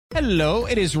Hello,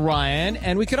 it is Ryan,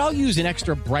 and we could all use an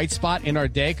extra bright spot in our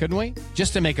day, couldn't we?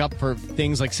 Just to make up for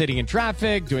things like sitting in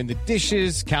traffic, doing the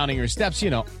dishes, counting your steps,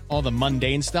 all the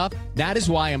mundane stuff. That is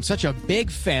why I'm such a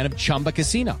big fan of Chumba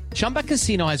Casino. Chumba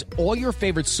Casino has all your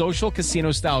favorite social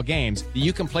casino-style games that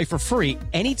you can play for free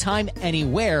anytime,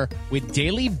 anywhere with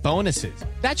daily bonuses.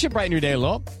 That should brighten your day a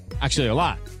little. Actually, a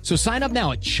lot. So sign up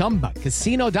now at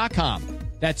ChumbaCasino.com.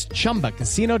 That's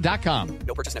ChumbaCasino.com.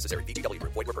 No purchase necessary. VGW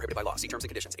Group. Void where prohibited by law. See terms and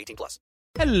conditions. 18+.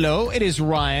 Hello, it is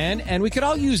Ryan, and we could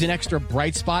all use an extra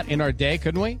bright spot in our day,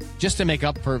 couldn't we? Just to make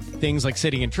up for things like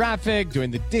sitting in traffic,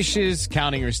 doing the dishes,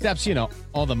 counting your steps,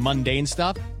 all the mundane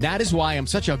stuff. That is why I'm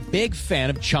such a big fan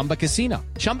of Chumba Casino.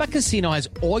 Chumba Casino has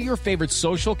all your favorite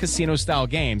social casino-style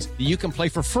games that you can play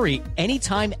for free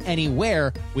anytime,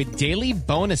 anywhere with daily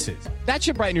bonuses. That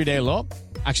should brighten your day a little.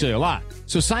 Actually, a lot.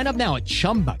 So sign up now at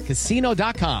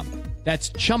ChumbaCasino.com.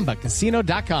 That's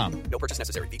ChumbaCasino.com. No purchase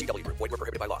necessary. VGW Group. Void where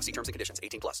prohibited by law. See terms and conditions.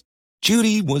 18+.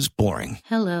 Judy was boring.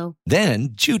 Hello. Then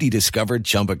Judy discovered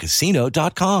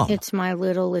ChumbaCasino.com. It's my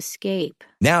little escape.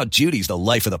 Now Judy's the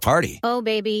life of the party. Oh,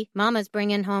 baby, mama's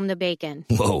bringing home the bacon.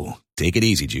 Whoa, take it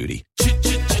easy, Judy.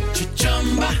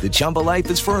 The Chumba life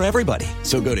is for everybody.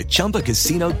 So go to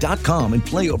ChumbaCasino.com and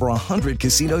play over 100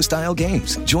 casino-style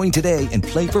games. Join today and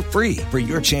play for free for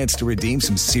your chance to redeem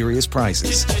some serious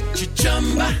prizes.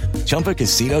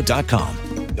 ChumbaCasino.com.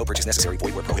 No purchase necessary.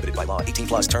 Void where prohibited by law.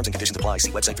 18+. Terms and conditions apply. See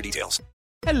website for details.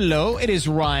 Hello, it is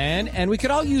Ryan, and we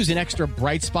could all use an extra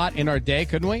bright spot in our day,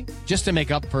 couldn't we? Just to make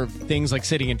up for things like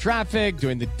sitting in traffic,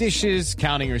 doing the dishes,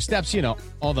 counting your steps,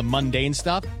 all the mundane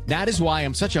stuff. That is why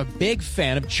I'm such a big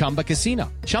fan of Chumba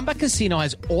Casino. Chumba Casino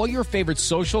has all your favorite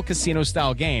social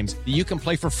casino-style games that you can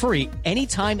play for free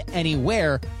anytime,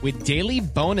 anywhere with daily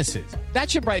bonuses. That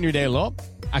should brighten your day a little.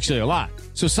 Actually, a lot.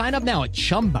 So sign up now at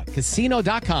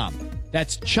ChumbaCasino.com.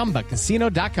 That's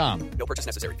ChumbaCasino.com. No purchase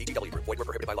necessary. VGW Group. Void where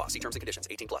prohibited by law. See terms and conditions.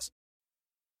 18+.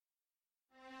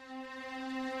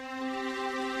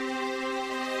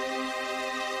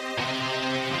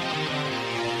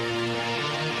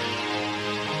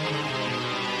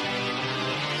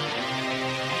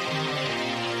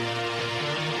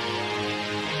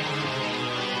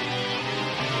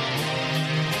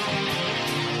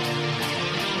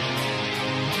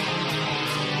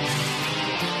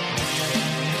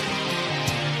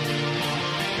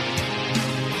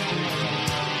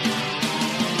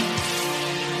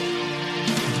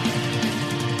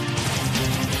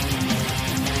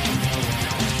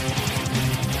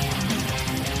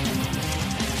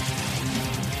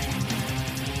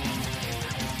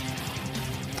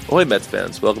 Ahoy, Mets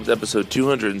fans. Welcome to episode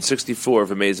 264 of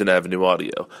Amazing Avenue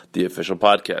Audio, the official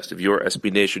podcast of your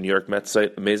SB Nation New York Mets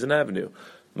site, Amazing Avenue.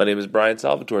 My name is Brian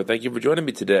Salvatore. Thank you for joining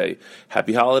me today.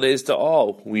 Happy holidays to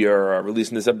all. We are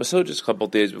releasing this episode just a couple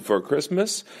of days before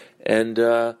Christmas, and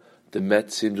the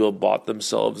Mets seem to have bought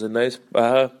themselves a nice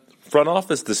front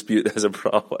office dispute as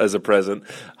a present,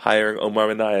 hiring Omar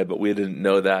Minaya, but we didn't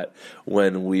know that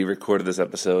when we recorded this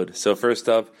episode. So first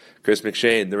up, Chris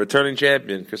McShane, the returning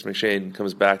champion. Chris McShane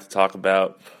comes back to talk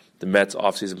about the Mets'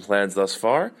 offseason plans thus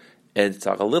far and to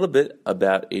talk a little bit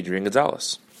about Adrian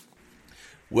Gonzalez.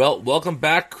 Well, welcome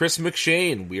back, Chris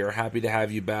McShane. We are happy to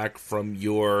have you back from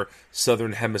your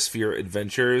Southern Hemisphere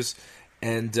adventures,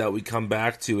 and we come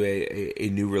back to a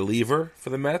new reliever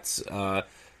for the Mets,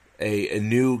 a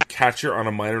new catcher on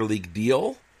a minor league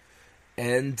deal,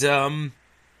 and,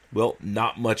 well,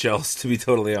 not much else, to be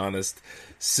totally honest.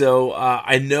 So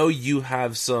I know you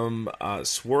have some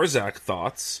Swarzak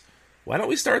thoughts. Why don't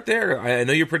we start there? I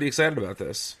know you're pretty excited about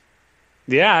this.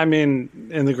 Yeah, I mean,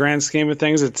 in the grand scheme of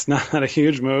things, it's not a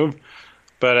huge move.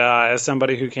 But as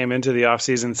somebody who came into the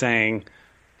offseason saying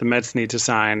the Mets need to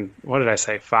sign, what did I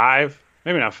say, 5?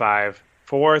 Maybe not 5,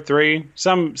 4, 3,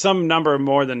 some number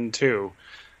more than 2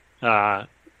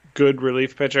 good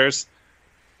relief pitchers,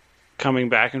 coming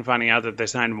back and finding out that they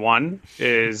signed 1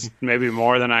 is maybe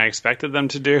more than I expected them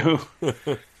to do.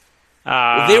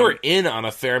 Well, they were in on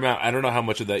a fair amount. I don't know how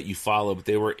much of that you follow, but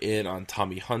they were in on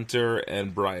Tommy Hunter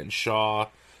and Brian Shaw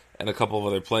and a couple of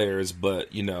other players. But,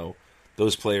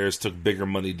 those players took bigger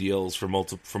money deals for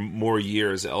more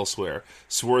years elsewhere.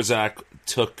 Swarzak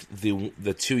took the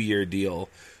 2-year deal,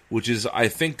 which is, I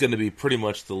think, going to be pretty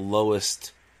much the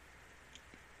lowest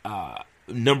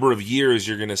number of years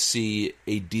you're going to see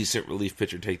a decent relief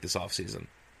pitcher take this offseason.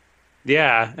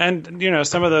 Yeah, and,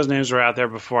 some of those names were out there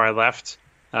before I left.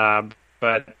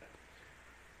 But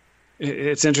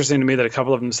it's interesting to me that a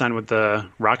couple of them signed with the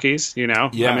Rockies, Yeah.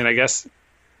 I mean, I guess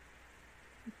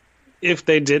if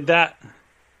they did that,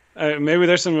 maybe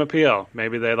there's some appeal.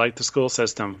 Maybe they like the school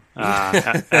system out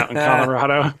in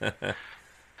Colorado.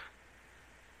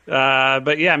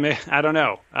 But yeah, I don't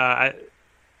know.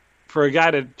 For a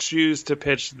guy to choose to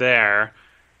pitch there,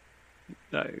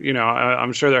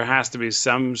 I'm sure there has to be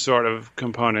some sort of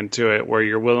component to it where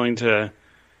you're willing to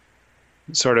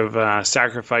sort of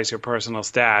sacrifice your personal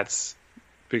stats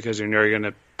because you know you're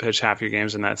going to pitch half your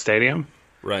games in that stadium.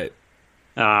 Right.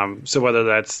 So whether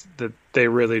that's that they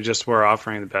really just were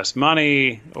offering the best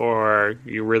money, or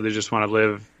you really just want to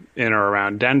live in or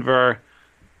around Denver,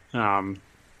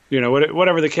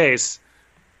 whatever the case,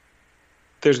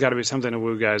 there's got to be something to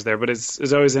woo guys there. But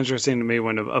it's always interesting to me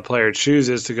when a player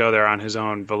chooses to go there on his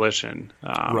own volition.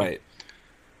 Right.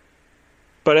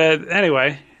 But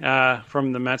anyway,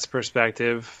 from the Mets'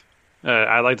 perspective,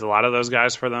 I liked a lot of those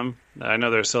guys for them. I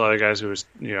know there's still other guys who was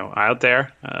out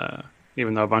there,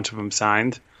 even though a bunch of them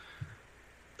signed.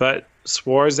 But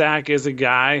Swarzak is a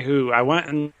guy who I went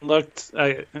and looked.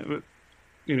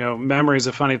 Memory is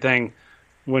a funny thing.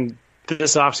 When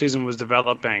this offseason was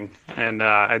developing, and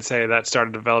I'd say that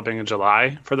started developing in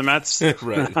July for the Mets.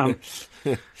 Right.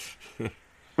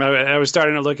 I was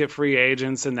starting to look at free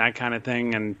agents and that kind of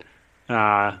thing, and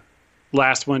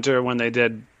last winter when they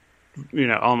did,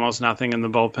 almost nothing in the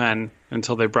bullpen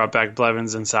until they brought back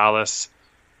Blevins and Salas.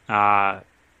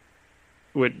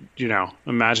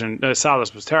 Imagine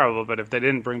Salas was terrible, but if they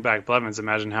didn't bring back Blevins,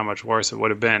 imagine how much worse it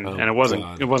would have been. And it wasn't.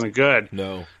 God. It wasn't good.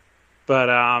 No. But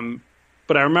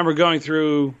I remember going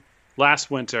through last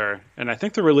winter, and I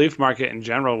think the relief market in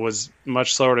general was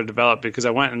much slower to develop because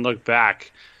I went and looked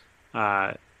back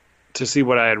to see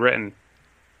what I had written.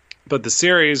 But the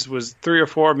series was 3 or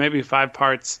 4, maybe 5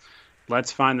 parts.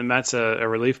 Let's find the Mets a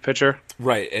relief pitcher.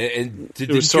 Right. And did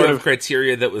you have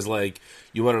criteria that was like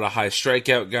you wanted a high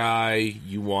strikeout guy?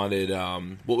 You wanted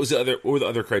what were the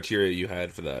other criteria you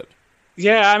had for that?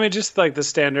 Yeah, I mean, just like the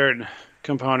standard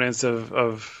components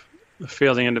of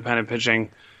fielding independent pitching.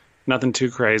 Nothing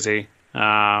too crazy.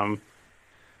 I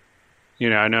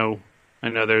know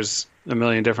there's a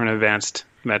million different advanced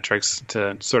metrics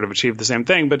to sort of achieve the same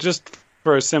thing, but just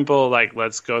for a simple,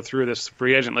 let's go through this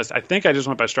free agent list. I think I just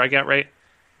went by strikeout rate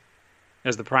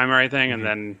as the primary thing, and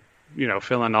then,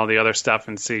 fill in all the other stuff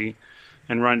and see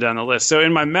and run down the list. So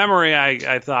in my memory,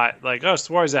 I thought,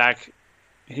 Swarzak,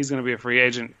 he's going to be a free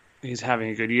agent. He's having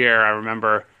a good year. I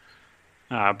remember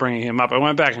bringing him up. I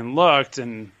went back and looked,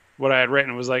 and what I had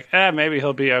written was maybe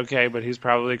he'll be okay, but he's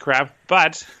probably crap.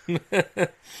 But he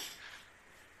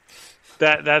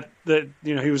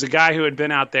was a guy who had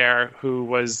been out there who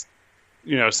was,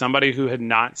 somebody who had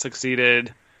not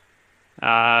succeeded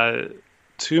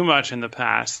too much in the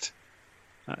past,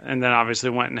 and then obviously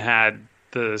went and had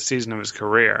the season of his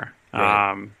career.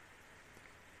 Right.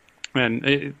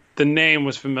 The name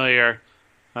was familiar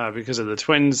because of the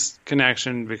Twins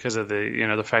connection, because of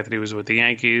the fact that he was with the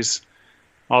Yankees,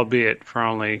 albeit for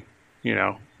only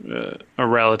a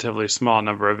relatively small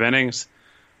number of innings,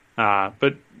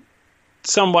 but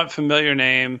somewhat familiar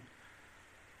name.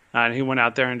 And he went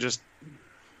out there and just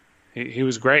he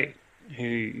was great.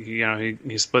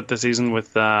 He split the season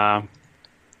with the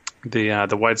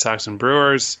White Sox and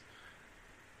Brewers.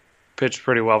 Pitched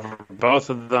pretty well for both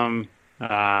of them.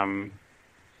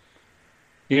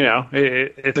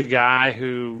 It's a guy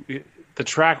who the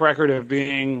track record of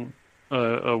being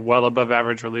a well above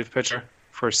average relief pitcher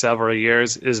for several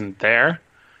years isn't there.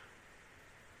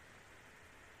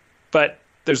 But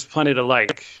there's plenty to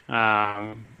like,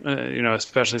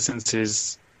 especially since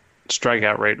his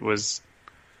strikeout rate was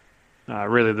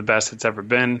really the best it's ever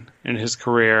been in his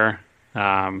career.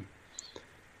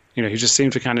 He just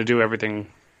seemed to kind of do everything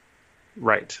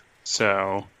right.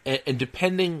 So, and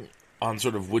depending on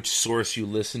sort of which source you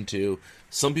listen to,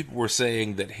 some people were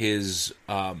saying that his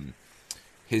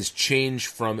change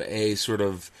from a sort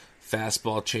of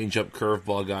fastball, changeup,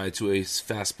 curveball guy to a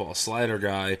fastball, slider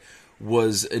guy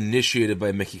was initiated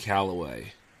by Mickey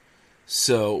Callaway.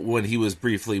 So when he was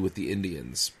briefly with the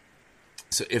Indians.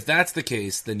 So if that's the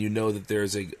case, then you know that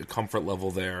there's a comfort level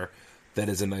there that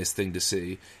is a nice thing to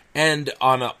see. And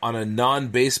on a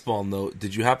non-baseball note,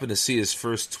 did you happen to see his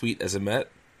first tweet as a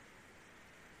Met?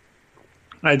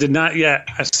 I did not yet.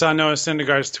 I saw Noah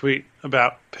Syndergaard's tweet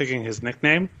about picking his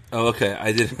nickname. Oh, okay.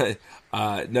 I did.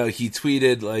 No, he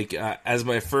tweeted as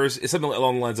my first. It's something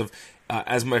along the lines of,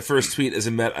 as my first tweet as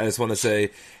a Met, I just want to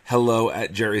say hello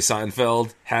at Jerry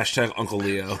Seinfeld. # Uncle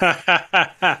Leo.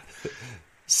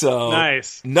 So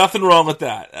nice. Nothing wrong with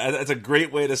that. That's a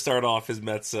great way to start off his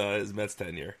Mets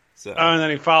tenure. So. Oh, and then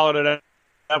he followed it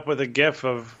up with a GIF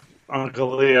of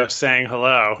Uncle Leo saying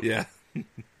hello. Yeah.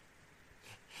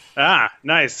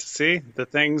 Nice. See, the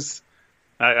things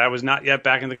I was not yet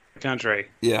back in the country.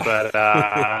 Yeah.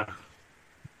 But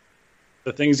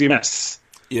the things you miss.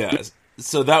 Yeah.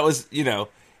 So that was,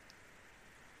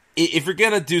 if you're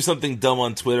gonna do something dumb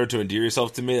on Twitter to endear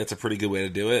yourself to me, that's a pretty good way to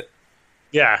do it.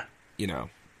 Yeah.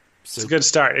 So, it's a good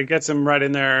start. It gets him right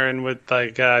in there and with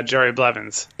Jerry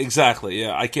Blevins. Exactly.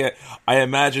 Yeah. I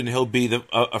imagine he'll be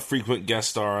a frequent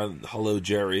guest star on Hello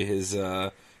Jerry, his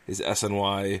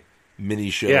SNY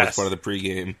mini show as part of the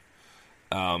pregame.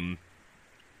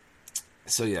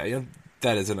 So yeah,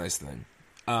 that is a nice thing.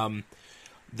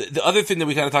 The other thing that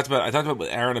we kind of talked about, I talked about with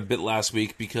Aaron a bit last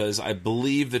week because I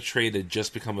believe the trade had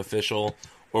just become official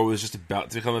or was just about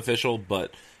to become official,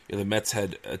 but the Mets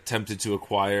had attempted to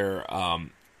acquire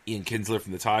Ian Kinsler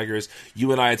from the Tigers.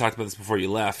 You and I had talked about this before you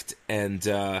left, and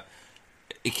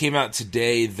it came out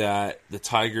today that the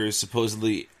Tigers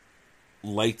supposedly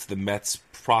liked the Mets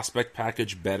prospect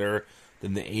package better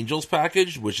than the Angels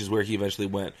package, which is where he eventually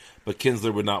went, but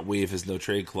Kinsler would not waive his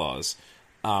no-trade clause.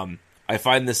 I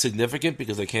find this significant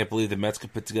because I can't believe the Mets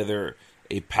could put together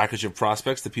a package of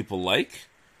prospects that people like.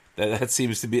 That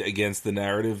seems to be against the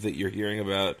narrative that you're hearing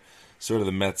about sort of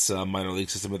the Mets minor league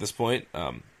system at this point.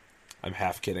 I'm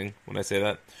half kidding when I say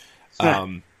that.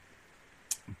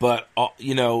 But,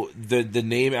 the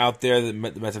name out there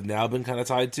that the Mets have now been kind of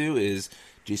tied to is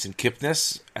Jason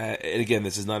Kipnis. And again,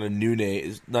 this is not a new name.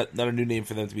 It's not a new name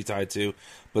for them to be tied to,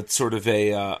 but sort of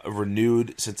a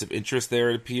renewed sense of interest there,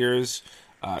 it appears.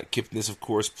 Kipnis, of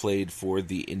course, played for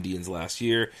the Indians last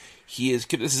year.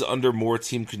 Kipnis is under more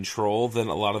team control than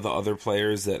a lot of the other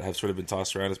players that have sort of been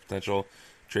tossed around as potential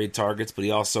trade targets, but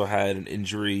he also had an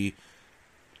injury,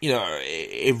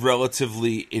 a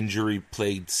relatively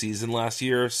injury-plagued season last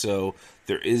year, so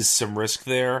there is some risk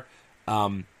there.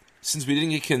 Since we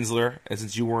didn't get Kinsler, and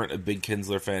since you weren't a big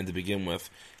Kinsler fan to begin with,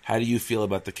 how do you feel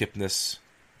about the Kipnis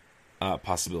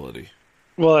possibility?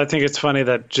 Well, I think it's funny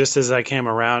that just as I came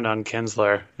around on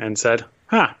Kinsler and said,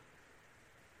 all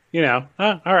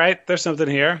right, there's something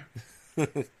here.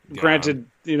 Granted,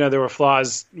 there were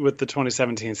flaws with the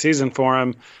 2017 season for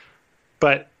him,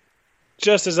 but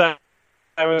just as I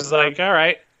was like, all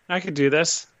right, I could do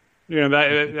this.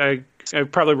 I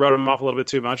probably wrote him off a little bit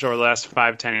too much over the last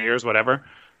 5-10 years, whatever.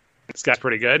 This guy's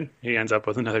pretty good. He ends up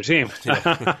with another team.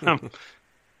 Yeah.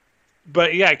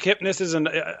 But yeah, Kipnis is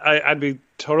I'd be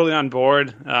totally on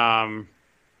board. I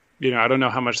don't know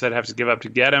how much they'd have to give up to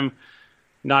get him.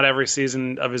 Not every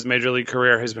season of his major league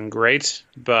career has been great,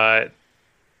 but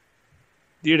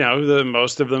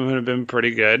most of them have been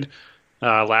pretty good.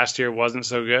 Last year wasn't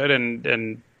so good, and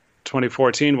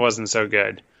 2014 wasn't so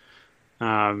good. He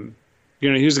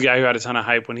was a guy who had a ton of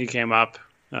hype when he came up,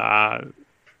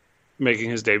 making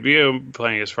his debut,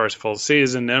 playing his first full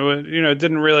season. And it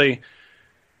didn't really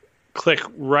click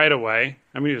right away.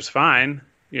 I mean, he was fine,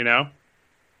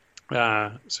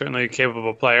 certainly a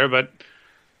capable player, but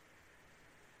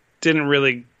didn't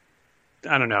really,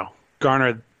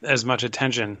 garner as much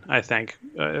attention, I think,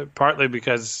 partly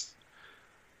because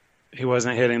he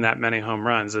wasn't hitting that many home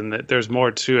runs, and that there's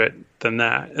more to it than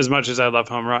that, as much as I love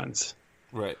home runs.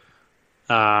 Right.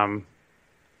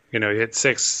 He hit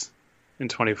 6 in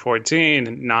 2014,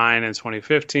 and 9 in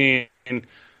 2015.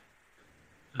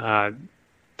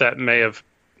 That may have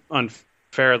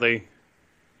unfairly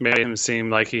made him seem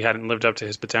like he hadn't lived up to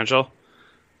his potential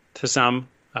to some.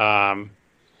 So,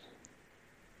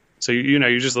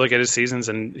 you just look at his seasons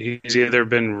and he's either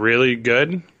been really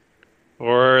good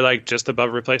or like just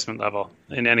above replacement level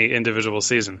in any individual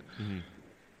season.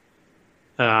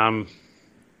 Mm-hmm.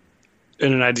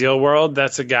 In an ideal world,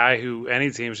 that's a guy who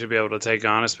any team should be able to take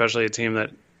on, especially a team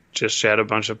that just shed a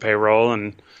bunch of payroll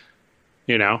and,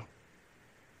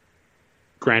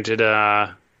 granted,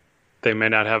 they may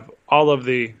not have all of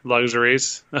the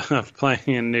luxuries of playing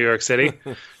in New York City.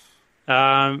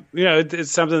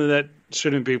 It's something that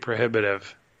shouldn't be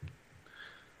prohibitive.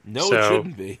 No, it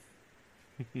shouldn't be.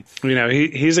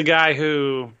 He's a guy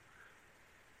who,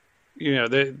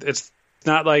 it's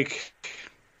not like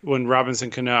when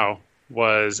Robinson Cano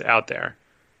was out there,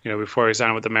 before he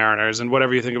signed with the Mariners, and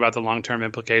whatever you think about the long-term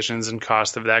implications and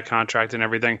cost of that contract and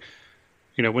everything.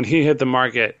 When he hit the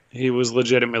market, he was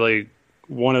legitimately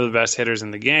one of the best hitters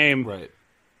in the game. Right.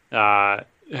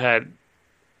 Had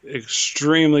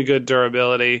extremely good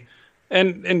durability.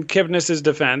 And in Kipnis'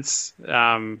 defense,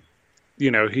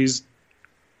 he's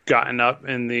gotten up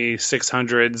in the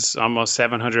 600s, almost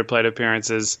 700 plate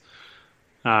appearances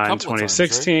in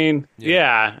 2016. Times, right?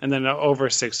 Yeah, and then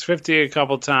over 650 a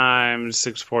couple times,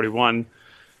 641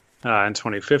 in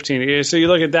 2015. So you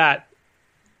look at that.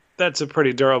 That's a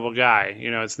pretty durable guy.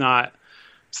 It's not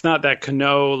that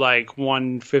Cano like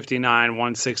 159,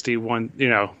 160,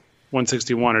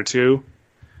 161 or 2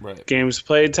 right. games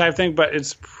played type thing, but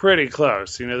it's pretty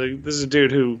close. This is a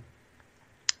dude who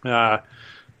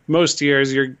most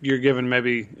years you're given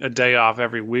maybe a day off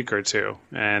every week or two,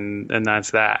 and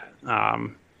that's that.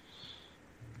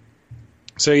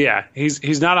 So yeah,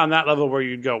 he's not on that level where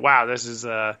you'd go, wow, this is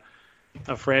a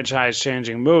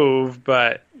franchise-changing move,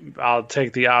 but I'll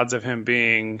take the odds of him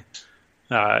being,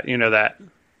 that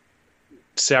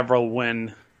several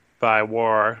win by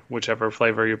WAR, whichever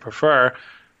flavor you prefer,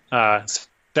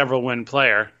 several win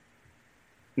player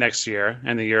next year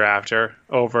and the year after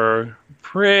over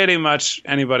pretty much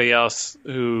anybody else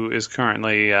who is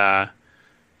currently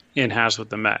in-house with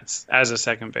the Mets as a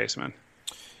second baseman.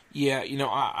 Yeah,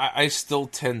 I still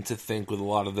tend to think with a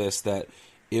lot of this that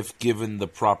if given the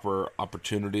proper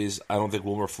opportunities, I don't think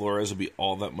Wilmer Flores would be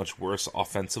all that much worse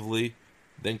offensively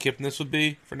than Kipnis would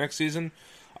be for next season.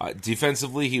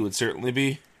 Defensively, he would certainly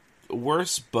be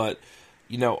worse, but,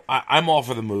 I'm all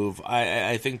for the move.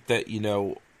 I think that,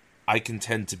 I can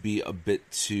tend to be a bit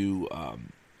too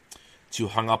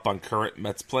hung up on current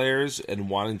Mets players and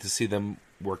wanting to see them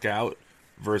work out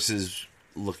versus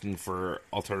looking for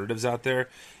alternatives out there.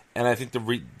 And I think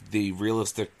the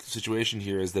realistic situation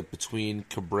here is that between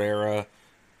Cabrera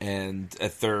and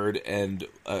at third and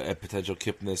a potential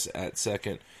Kipnis at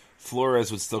second,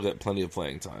 Flores would still get plenty of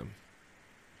playing time.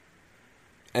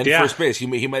 And first base, he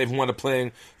might even want to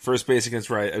play first base against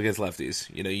lefties.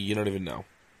 You don't even know.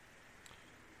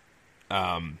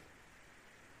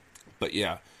 But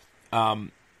yeah.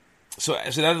 So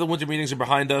now that the winter meetings are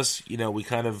behind us,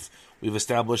 we've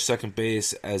established second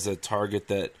base as a target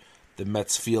that the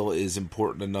Mets feel is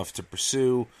important enough to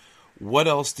pursue. What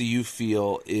else do you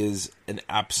feel is an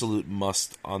absolute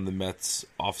must on the Mets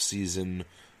offseason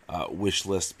wish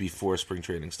list before spring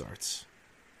training starts?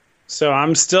 So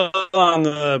I'm still on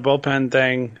the bullpen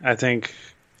thing. I think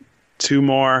two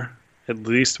more, at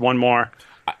least one more,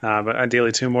 but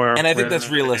ideally two more. And I think that's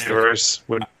realistic. I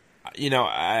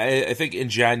think in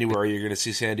January you're going to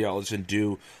see Sandy Alderson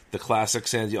do the classic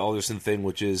Sandy Alderson thing,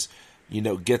 which is,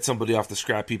 get somebody off the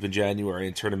scrap heap in January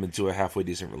and turn him into a halfway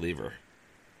decent reliever.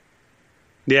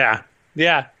 Yeah.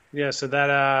 So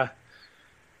that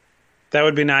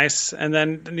would be nice. And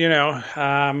then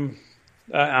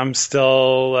I'm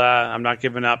still I'm not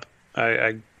giving up.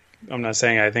 I'm not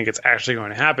saying I think it's actually going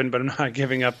to happen, but I'm not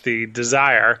giving up the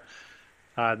desire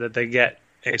that they get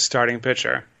a starting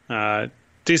pitcher,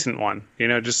 decent one.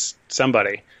 Just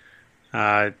somebody.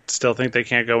 Still think they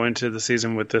can't go into the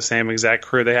season with the same exact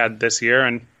crew they had this year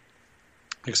and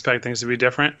expect things to be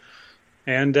different.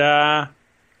 And that's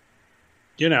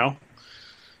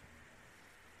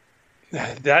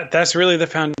really the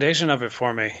foundation of it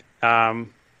for me.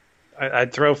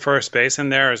 I'd throw first base in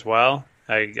there as well.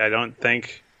 I don't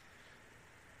think,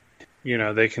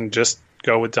 they can just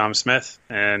go with Dom Smith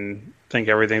and think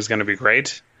everything's going to be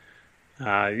great.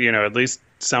 At least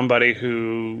somebody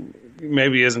who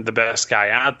maybe isn't the best guy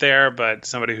out there, but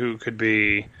somebody who could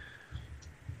be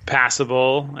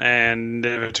passable. And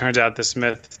if it turns out that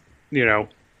Smith,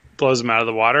 blows him out of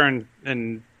the water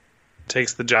and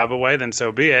takes the job away, then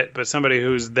so be it. But somebody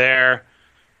who's there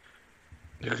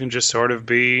who can just sort of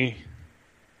be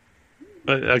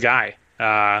a guy.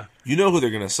 You know who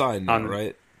they're going to sign now,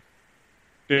 right?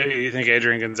 You think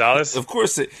Adrian Gonzalez? Of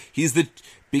course,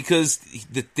 because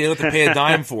they don't have to pay a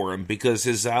dime for him because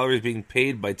his salary is being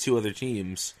paid by two other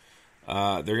teams.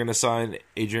 They're going to sign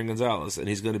Adrian Gonzalez, and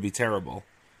he's going to be terrible.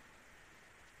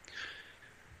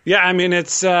 Yeah, I mean,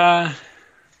 it's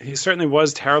he certainly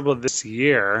was terrible this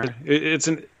year. If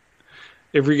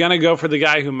you're going to go for the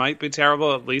guy who might be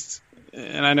terrible, at least,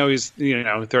 and I know he's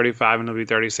 35 and he'll be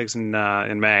 36 in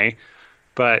May,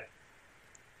 but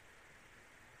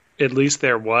at least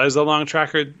there was a long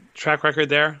track record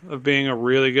there of being a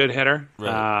really good hitter.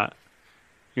 Right.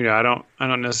 I don't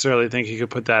necessarily think he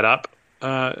could put that up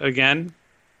again,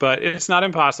 but it's not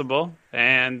impossible.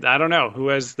 And I don't know who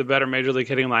has the better major league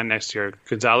hitting line next year,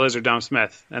 Gonzalez or Dom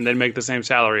Smith, and then make the same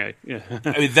salary.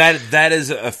 I mean, that is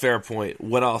a fair point.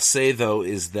 What I'll say though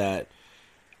is that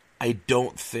I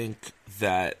don't think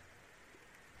that.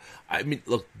 I mean,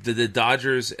 look, the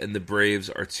Dodgers and the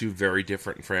Braves are two very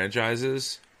different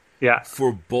franchises. Yeah.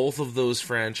 For both of those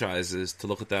franchises to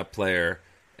look at that player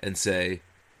and say,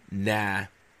 nah,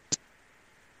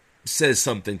 says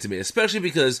something to me, especially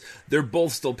because they're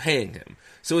both still paying him.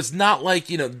 So it's not like,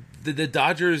 the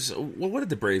Dodgers, what did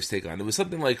the Braves take on? It was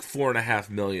something like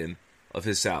 $4.5 million of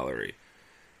his salary.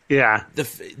 Yeah.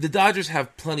 The Dodgers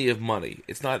have plenty of money.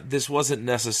 This wasn't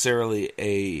necessarily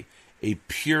a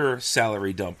pure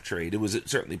salary dump trade. It was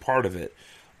certainly part of it,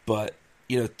 but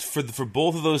for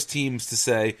both of those teams to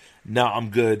say, "No,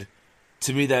 I'm good,"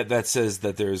 to me, that says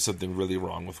that there is something really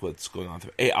wrong with what's going on.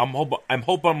 Hey, I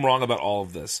hope I'm wrong about all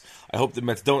of this. I hope the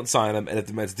Mets don't sign him, and if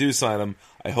the Mets do sign him,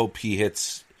 I hope he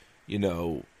hits,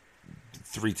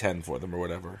 310 for them or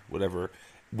whatever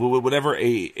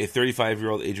a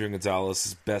 35-year-old Adrian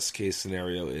Gonzalez's best case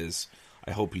scenario is.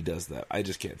 I hope he does that. I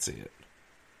just can't see it.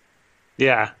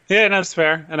 Yeah, that's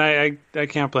fair, and I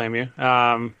can't blame you.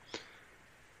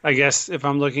 I guess if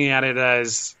I'm looking at it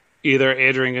as either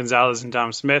Adrian Gonzalez and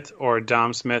Dom Smith, or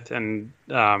Dom Smith and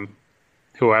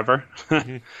whoever,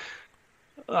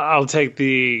 I'll take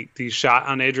the shot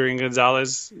on Adrian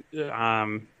Gonzalez.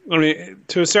 To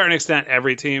a certain extent,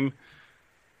 every team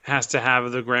has to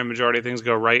have the grand majority of things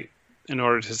go right in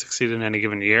order to succeed in any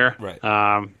given year. Right.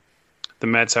 The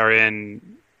Mets are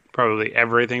in probably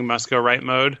everything must go right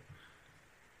mode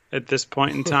at this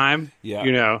point in time.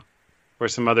 Yeah. Where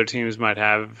some other teams might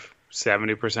have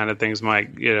 70% of things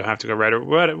might have to go right, or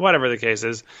whatever the case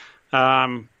is.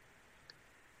 But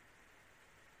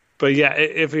yeah,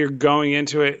 if you're going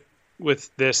into it with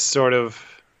this sort of,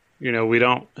 we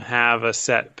don't have a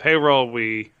set payroll,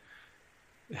 we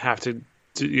have to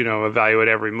evaluate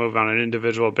every move on an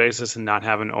individual basis and not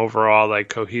have an overall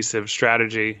cohesive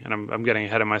strategy. And I'm getting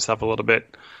ahead of myself a little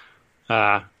bit,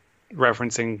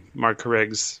 referencing Mark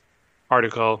Carrig's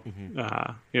article,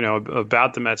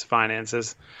 about the Mets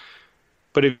finances.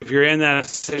 But if you're in that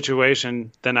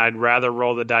situation, then I'd rather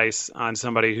roll the dice on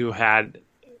somebody who had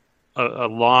a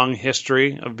long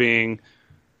history of being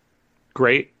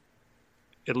great,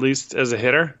 at least as a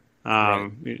hitter.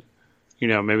 Right.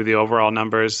 Maybe the overall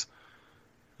numbers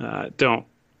don't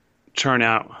turn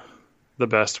out the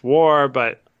best WAR,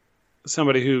 but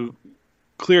somebody who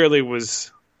clearly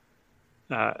was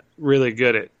really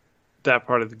good at that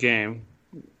part of the game,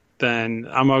 then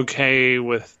I'm okay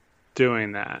with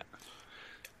doing that.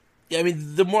 Yeah, I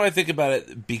mean, the more I think about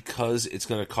it, because it's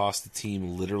going to cost the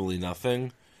team literally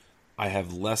nothing, I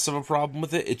have less of a problem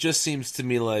with it. It just seems to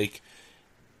me like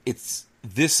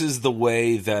this is the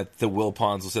way that the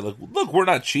Wilpons will say, look, we're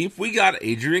not cheap. We got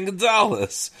Adrian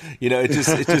Gonzalez. It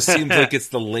just seems like it's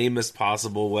the lamest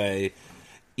possible way.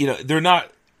 They're not,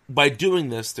 by doing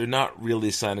this, they're not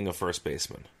really signing a first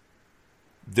baseman.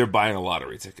 They're buying a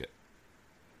lottery ticket.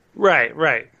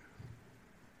 Right.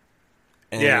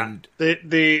 And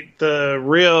the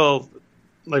real,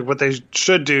 what they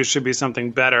should do should be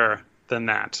something better than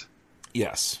that.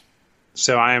 Yes.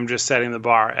 So I am just setting the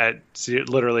bar at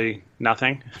literally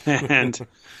nothing, and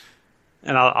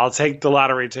I'll take the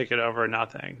lottery ticket over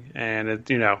nothing. And if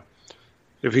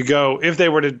they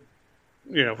were to,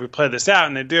 if we play this out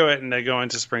and they do it and they go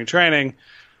into spring training,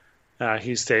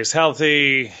 he stays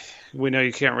healthy. We know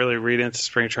you can't really read into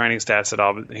spring training stats at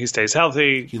all, but he stays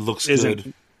healthy. He looks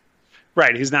good.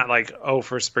 Right. He's not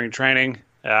for spring training.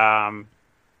 You go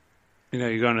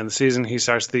into the season, he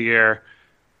starts the year,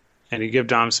 and you give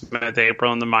Dom Smith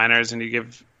April in the minors, and you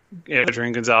give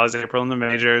Adrian Gonzalez April in the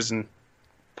majors, and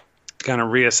kind of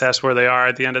reassess where they are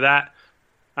at the end of that.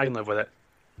 I can live with it.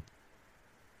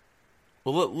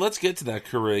 Well, let's get to that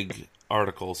Carrig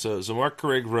article. So Mark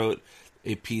Carrig wrote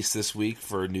a piece this week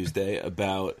for Newsday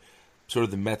about sort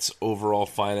of the Mets' overall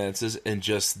finances and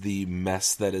just the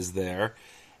mess that is there.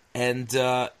 And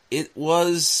it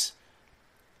was,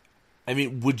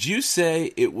 would you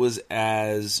say it was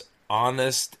as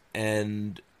honest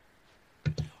and,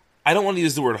 I don't want to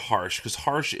use the word harsh, because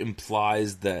harsh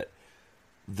implies that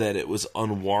it was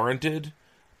unwarranted,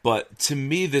 but to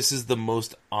me this is the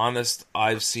most honest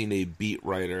I've seen a beat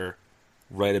writer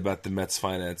write about the Mets'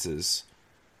 finances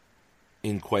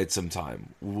in quite some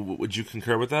time. Would you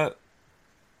concur with that?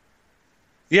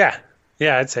 Yeah,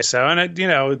 I'd say so. And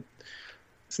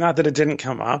it's not that it didn't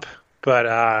come up, but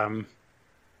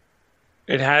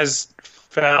it has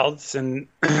felt, and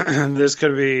this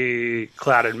could be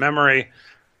clouded memory.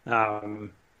 To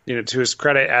his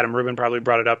credit, Adam Rubin probably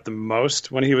brought it up the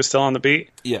most when he was still on the beat.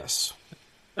 Yes.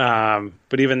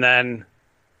 But even then,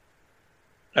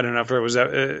 I don't know if it was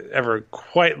ever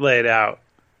quite laid out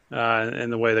in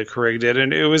the way that Carrig did.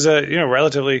 And it was a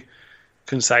relatively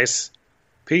concise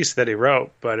piece that he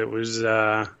wrote, but it was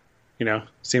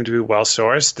seemed to be well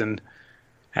sourced and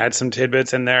had some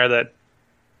tidbits in there that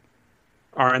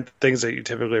aren't things that you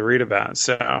typically read about.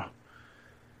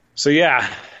 So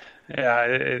yeah,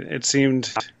 it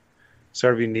seemed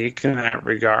sort of unique in that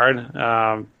regard.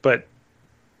 But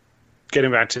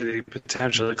getting back to the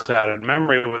potentially clouded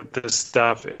memory with this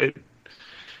stuff,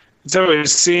 it's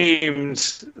always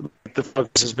seemed like the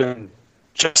focus has been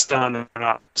just on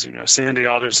Sandy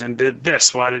Alderson did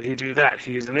this. Why did he do that?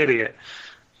 He's an idiot.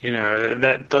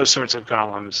 That those sorts of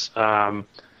columns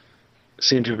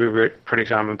seem to be pretty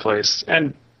commonplace.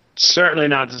 And certainly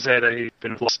not to say that he's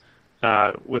been flawless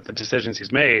with the decisions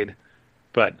he's made,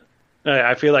 but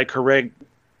I feel like Carrig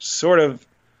sort of,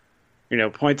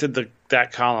 pointed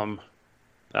that column,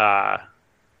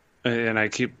 and I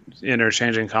keep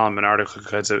interchanging column and article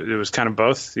because it was kind of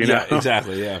both. Yeah,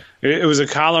 exactly. Yeah, it was a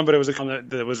column, but it was a column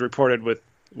that was reported with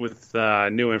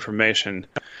new information.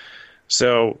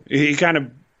 So he kind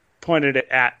of pointed it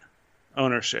at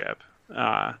ownership,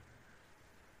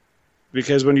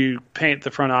 because when you paint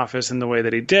the front office in the way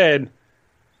that he did,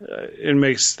 it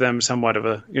makes them somewhat of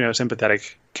a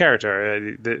sympathetic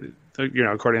character.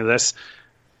 According to this,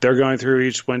 they're going through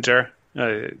each winter.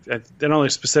 I only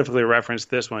specifically referenced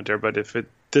this winter, but if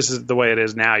this is the way it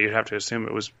is now, you'd have to assume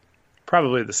it was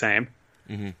probably the same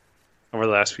over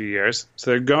the last few years.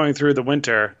 So they're going through the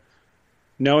winter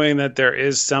knowing that there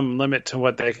is some limit to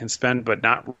what they can spend, but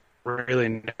not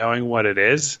really knowing what it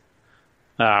is.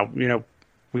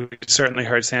 We certainly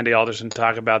heard Sandy Alderson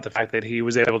talk about the fact that he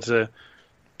was able to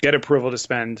get approval to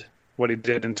spend what he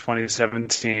did in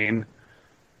 2017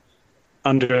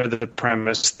 under the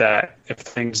premise that if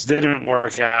things didn't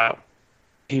work out,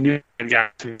 he knew he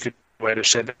could way to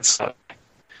shed that stuff.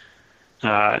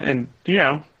 And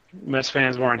Mets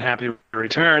fans weren't happy with the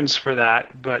returns for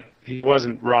that, but he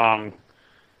wasn't wrong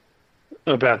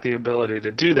about the ability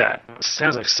to do that. It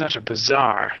sounds like such a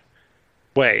bizarre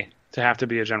way to have to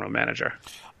be a general manager.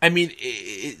 I mean,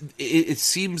 it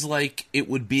seems like it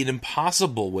would be an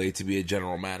impossible way to be a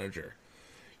general manager.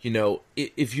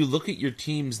 If you look at your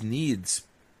team's needs,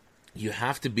 you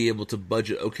have to be able to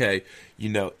budget. Okay,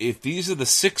 if these are the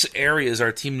 6 areas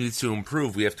our team needs to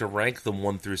improve, we have to rank them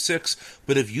 1 through 6.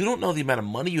 But if you don't know the amount of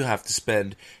money you have to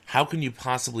spend, how can you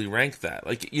possibly rank that?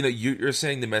 Like, you're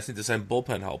saying the Mets need to sign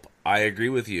bullpen help. I agree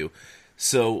with you.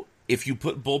 So if you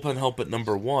put bullpen help at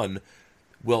number 1,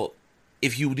 well,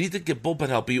 if you need to get bullpen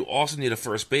help, but you also need a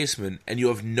first baseman, and you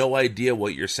have no idea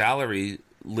what your salary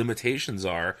limitations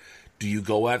are, do you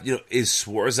go after, is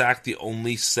Swarzak the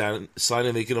only signing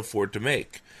they can afford to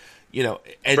make? And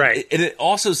right. And it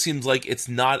also seems like it's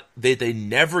not, they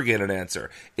never get an answer.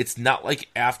 It's not like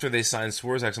after they sign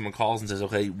Swarzak, someone calls and says,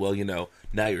 okay, well,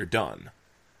 now you're done.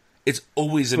 It's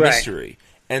always a mystery.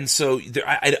 And so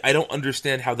I don't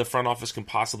understand how the front office can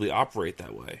possibly operate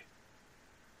that way.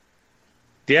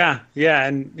 Yeah,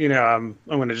 and I'm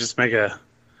going to just make a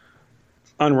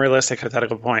unrealistic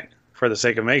hypothetical point for the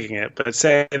sake of making it. But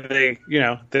say they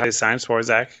signed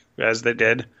Swarzak as they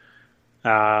did.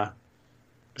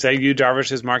 Say Yu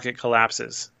Darvish's market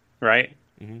collapses, right?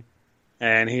 Mm-hmm.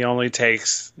 And he only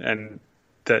takes, and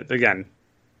again,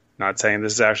 not saying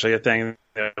this is actually a thing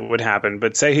that would happen,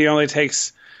 but say he only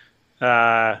takes,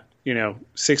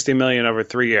 $60 million over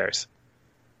 3 years,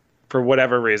 for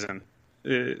whatever reason.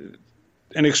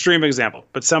 An extreme example,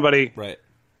 but somebody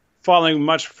falling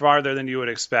much farther than you would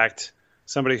expect,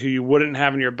 somebody who you wouldn't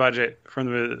have in your budget from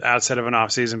the outset of an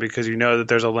offseason because you know that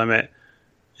there's a limit,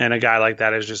 and a guy like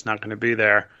that is just not going to be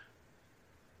there.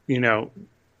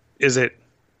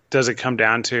 Does it come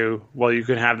down to, well, you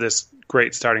could have this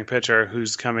great starting pitcher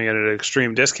who's coming at an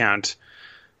extreme discount,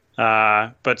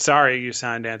 but sorry, you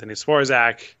signed Anthony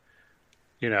Swarzak.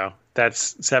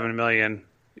 That's $7 million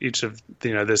each of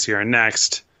this year and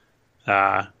next.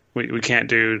 We can't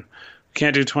do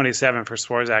 27 for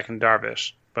Swarzak and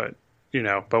Darvish, but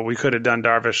we could have done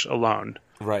Darvish alone,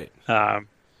 right?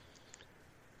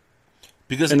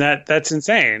 Because that's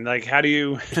insane. Like, how do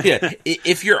you? Yeah,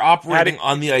 if you're operating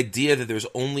on the idea that there's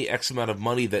only X amount of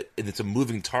money and it's a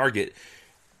moving target,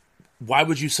 why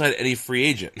would you sign any free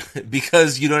agent?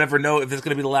 Because you don't ever know if it's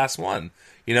going to be the last one.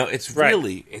 It's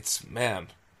really man.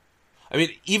 I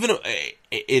mean, even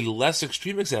a less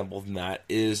extreme example than that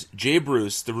is Jay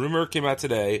Bruce. The rumor came out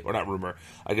today, or not rumor,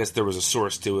 I guess there was a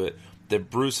source to it, that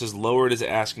Bruce has lowered his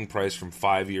asking price from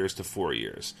 5 years to 4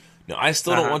 years. Now, I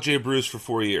still don't want Jay Bruce for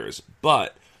 4 years,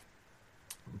 but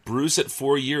Bruce at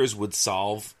 4 years would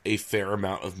solve a fair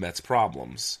amount of Mets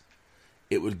problems.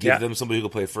 It would give them somebody who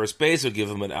could play first base. It would give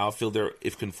them an outfielder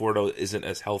if Conforto isn't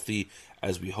as healthy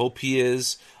as we hope he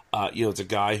is. It's a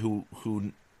guy who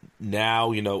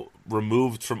now,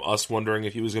 removed from us wondering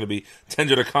if he was going to be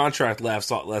tendered a contract last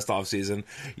offseason,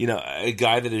 a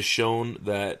guy that has shown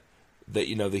that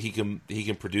he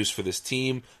can produce for this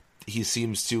team. He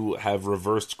seems to have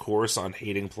reversed course on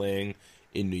hating playing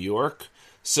in New York.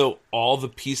 So all the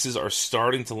pieces are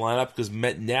starting to line up, because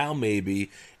now maybe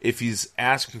if he's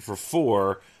asking for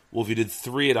 4, well, if you did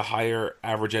 3 at a higher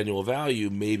average annual value,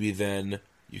 maybe then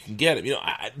you can get him.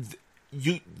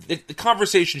 The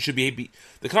conversation should be,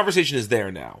 the conversation is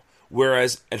there now.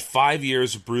 Whereas at 5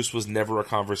 years, Bruce was never a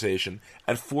conversation.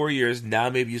 At 4 years, now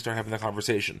maybe you start having that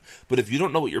conversation. But if you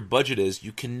don't know what your budget is,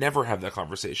 you can never have that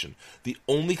conversation. The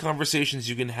only conversations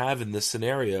you can have in this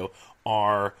scenario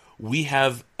are, we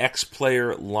have X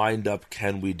player lined up,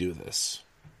 can we do this?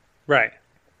 Right.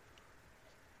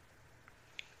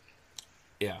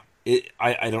 Yeah.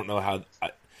 I don't know how...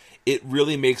 it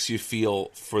really makes you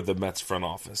feel for the Mets front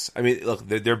office. I mean, look,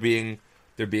 they're being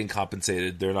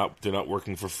compensated. They're not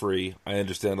working for free. I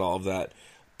understand all of that,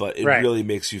 but it really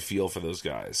makes you feel for those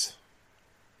guys.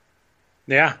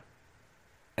 Yeah,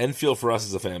 and feel for us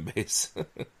as a fan base.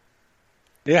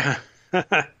 Yeah,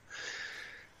 but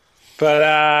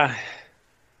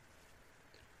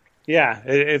yeah,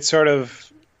 it's sort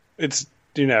of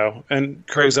and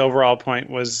Craig's overall point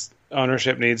was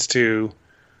ownership needs to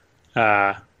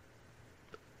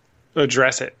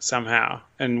address it somehow,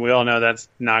 and we all know that's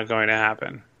not going to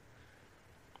happen.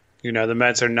 The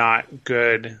Mets are not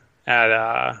good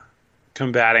at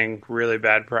combating really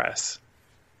bad press.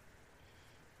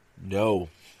 No.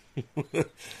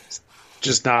 It's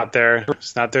not their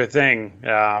thing.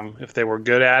 If they were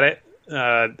good at it,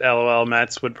 LOL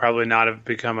Mets would probably not have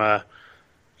become a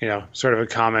sort of a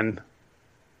common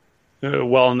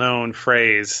well-known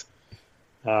phrase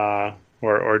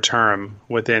or term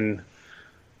within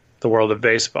the world of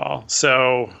baseball.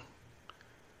 So,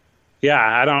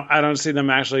 yeah, I don't see them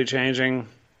actually changing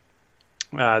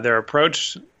their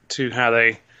approach to how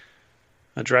they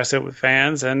address it with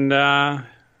fans, and I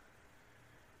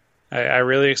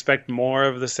really expect more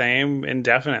of the same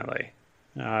indefinitely.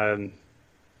 Maybe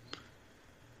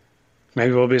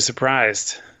we'll be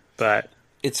surprised, but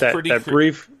it's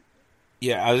brief.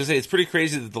 Yeah, I was gonna say it's pretty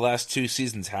crazy that the last 2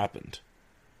 seasons happened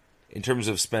in terms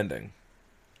of spending.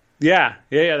 Yeah,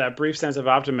 that brief sense of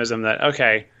optimism that,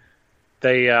 okay,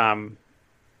 they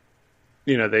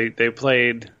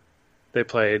played,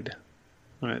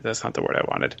 that's not the word I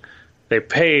wanted. They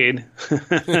paid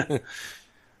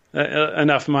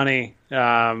enough money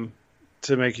to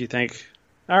make you think,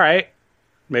 all right,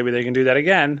 maybe they can do that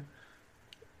again.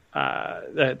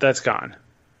 That's gone.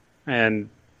 And,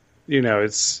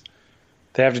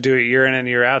 they have to do it year in and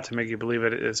year out to make you believe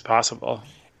it is possible.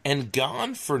 And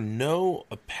gone for no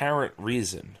apparent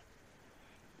reason.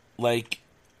 Like,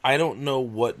 I don't know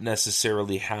what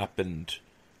necessarily happened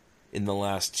in the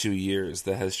last 2 years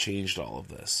that has changed all of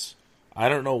this. I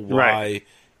don't know why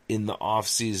in the off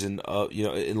season,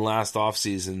 in last off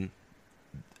season,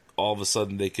 all of a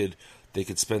sudden they could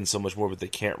spend so much more, but they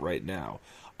can't right now.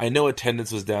 I know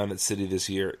attendance was down at City this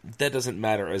year. That doesn't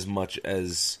matter as much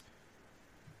as.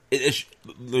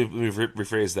 Let me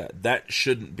rephrase that. That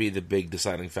shouldn't be the big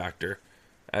deciding factor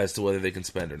as to whether they can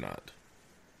spend or not.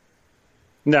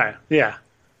 No, yeah,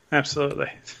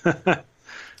 absolutely. Oh,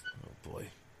 boy.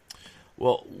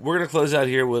 Well, we're going to close out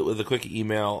here with a quick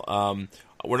email.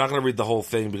 We're not going to read the whole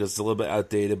thing because it's a little bit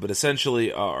outdated, but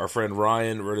essentially our friend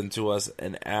Ryan wrote into us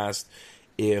and asked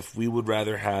if we would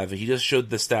rather have, he just showed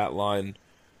the stat line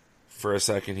for a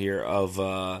second here of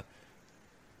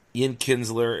Ian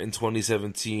Kinsler in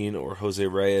 2017 or Jose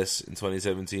Reyes in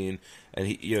 2017, and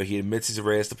he admits he's a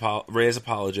Reyes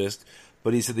apologist,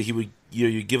 but he said that he would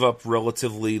you give up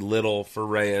relatively little for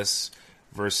Reyes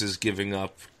versus giving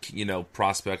up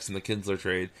prospects in the Kinsler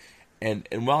trade, and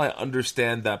while I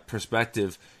understand that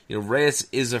perspective, Reyes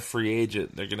is a free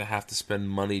agent. They're going to have to spend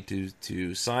money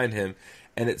to sign him,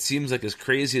 and it seems like, as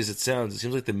crazy as it sounds, it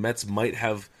seems like the Mets might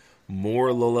have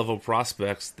more low-level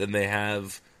prospects than they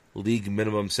have league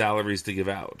minimum salaries to give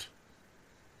out.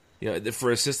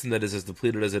 For a system that is as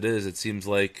depleted as it is, it seems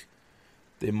like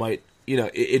they might,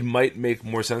 it might make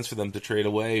more sense for them to trade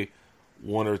away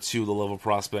 1 or 2 low-level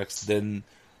prospects than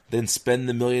spend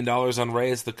the $1 million on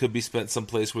Reyes that could be spent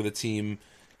someplace where the team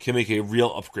can make a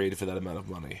real upgrade for that amount of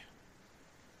money.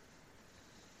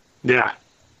 Yeah.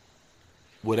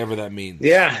 Whatever that means.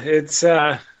 Yeah, it's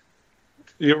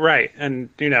you're right. And,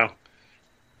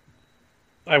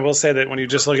 I will say that when you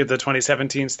just look at the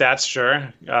 2017 stats,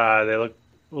 sure, they look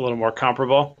a little more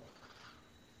comparable.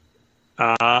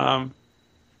 I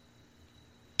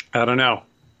don't know.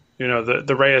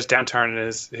 The Reyes downturn in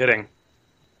his hitting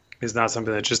is not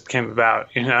something that just came about,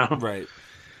 Right.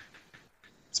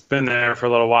 It's been there for a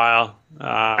little while.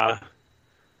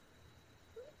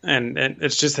 And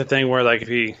it's just a thing where, like, if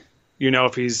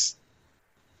he's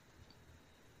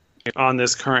on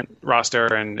this current roster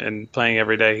and playing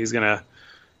every day, he's going to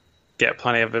get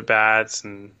plenty of at-bats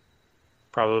and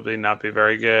probably not be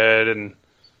very good, and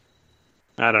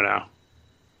I don't know.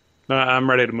 I'm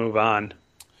ready to move on.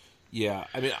 Yeah,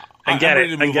 I mean, I get I'm it.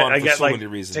 ready to move on for so like, many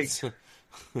reasons.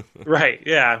 Right,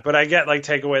 yeah, but I get, like,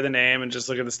 take away the name and just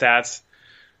look at the stats.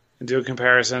 and do a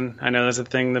comparison. I know that's a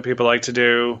thing that people like to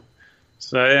do.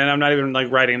 So, and I'm not even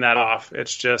like writing that off.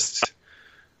 It's just,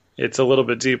 it's a little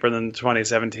bit deeper than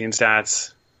 2017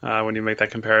 stats when you make that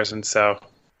comparison. So,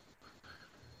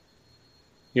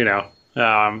 you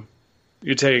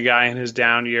take a guy in his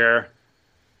down year,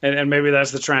 and maybe that's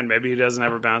the trend. Maybe he doesn't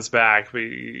ever bounce back. But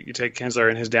you take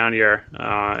Kinsler in his down year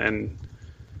and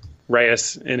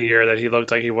Reyes in a year that he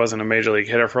looked like he wasn't a major league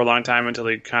hitter for a long time until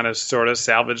he kind of sort of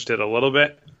salvaged it a little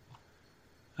bit.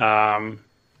 Wound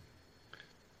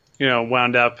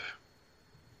up.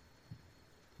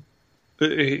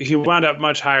 He wound up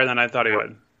much higher than I thought he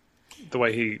would, the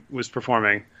way he was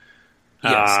performing.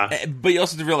 Yes, but you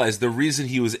also have to realize the reason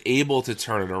he was able to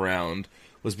turn it around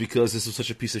was because this was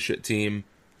such a piece of shit team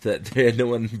that they had no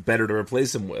one better to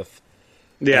replace him with.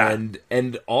 Yeah,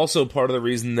 and also part of the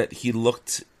reason that he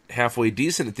looked halfway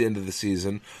decent at the end of the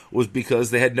season was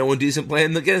because they had no one decent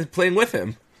playing with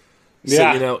him.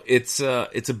 Yeah. So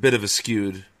it's a bit of a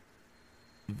skewed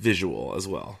visual as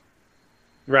well.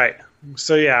 Right.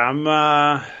 So yeah, I'm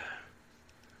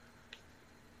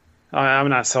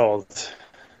not sold.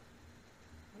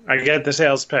 I get the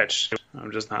sales pitch.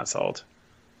 I'm just not sold.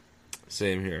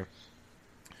 Same here.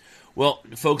 Well,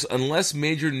 folks, unless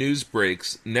major news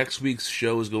breaks, next week's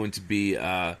show is going to be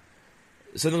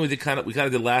something we kind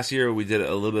of did last year. We did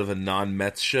a little bit of a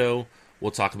non-Mets show.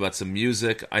 We'll talk about some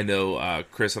music. I know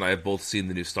Chris and I have both seen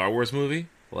the new Star Wars movie,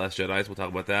 The Last Jedi. So we'll talk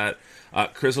about that.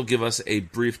 Chris will give us a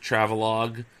brief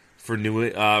travelogue for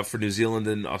New Zealand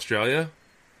and Australia.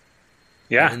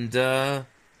 Yeah, and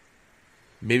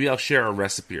maybe I'll share a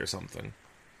recipe or something.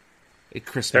 A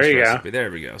Christmas recipe. Go.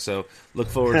 There we go. So look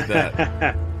forward to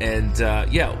that. And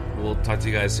we'll talk to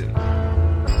you guys soon.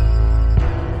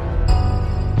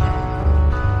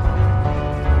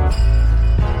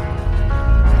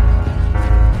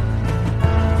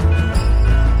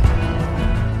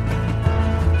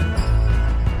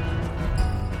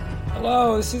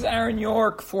 Hello, this is Aaron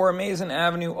York for Amazing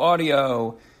Avenue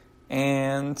Audio,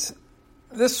 and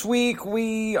this week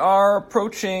we are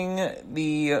approaching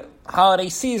the holiday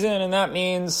season, and that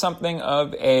means something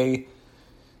of a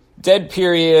dead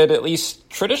period, at least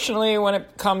traditionally, when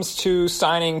it comes to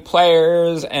signing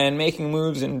players and making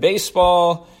moves in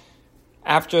baseball.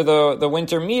 After the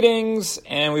winter meetings,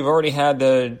 and we've already had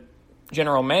the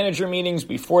general manager meetings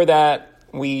before that,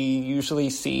 we usually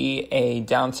see a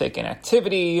downtick in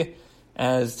activity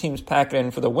as teams pack it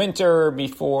in for the winter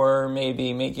before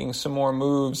maybe making some more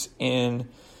moves in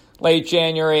late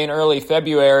January and early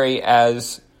February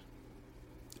as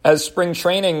spring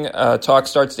training talk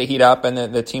starts to heat up and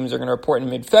the teams are going to report in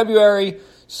mid-February.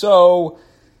 So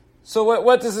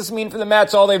what does this mean for the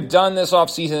Mets? All they've done this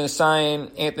offseason is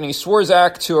sign Anthony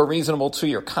Swarzak to a reasonable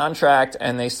 2-year contract,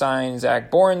 and they signed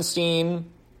Zach Borenstein,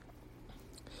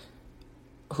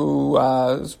 who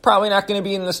is probably not going to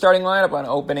be in the starting lineup on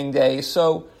opening day.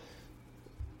 So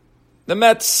the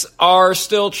Mets are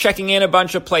still checking in a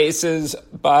bunch of places,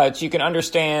 but you can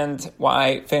understand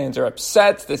why fans are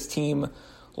upset. This team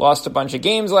lost a bunch of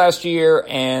games last year,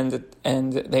 and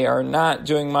they are not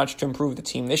doing much to improve the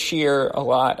team this year. A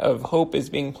lot of hope is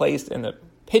being placed in the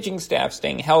pitching staff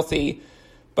staying healthy.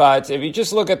 But if you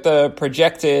just look at the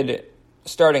projected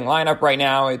starting lineup right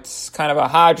now, it's kind of a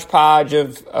hodgepodge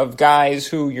of guys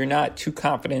who you're not too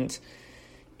confident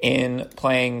in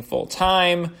playing full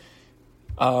time.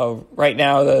 Right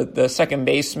now, the second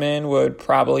baseman would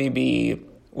probably be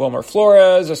Wilmer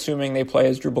Flores, assuming they play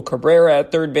Asdrubal Cabrera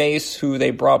at third base, who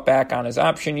they brought back on his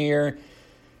option year.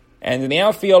 And in the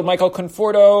outfield, Michael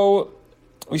Conforto,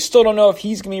 we still don't know if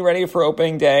he's going to be ready for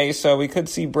opening day, so we could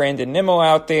see Brandon Nimmo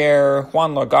out there.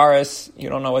 Juan Lagares, you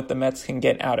don't know what the Mets can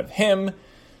get out of him.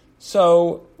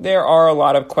 So there are a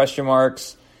lot of question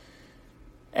marks,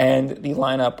 and the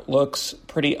lineup looks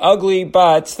pretty ugly,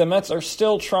 but the Mets are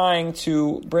still trying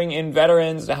to bring in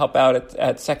veterans to help out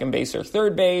at second base or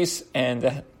third base and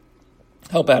to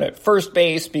help out at first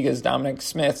base because Dominic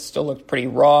Smith still looked pretty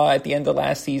raw at the end of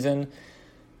last season.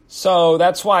 So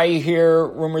that's why you hear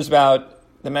rumors about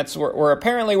the Mets were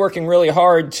apparently working really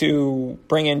hard to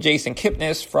bring in Jason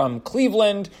Kipnis from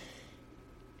Cleveland.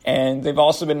 And they've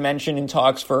also been mentioned in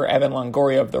talks for Evan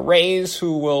Longoria of the Rays,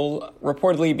 who will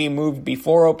reportedly be moved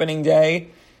before opening day.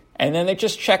 And then they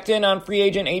just checked in on free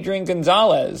agent Adrian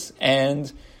Gonzalez.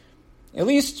 And at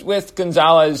least with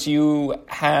Gonzalez, you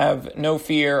have no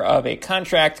fear of a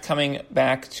contract coming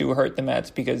back to hurt the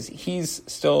Mets because he's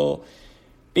still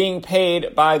being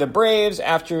paid by the Braves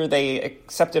after they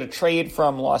accepted a trade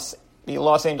from the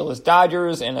Los Angeles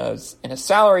Dodgers in a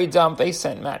salary dump. They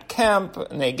sent Matt Kemp,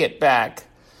 and they get back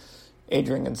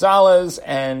Adrian Gonzalez,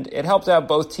 and it helped out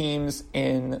both teams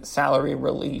in salary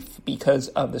relief because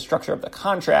of the structure of the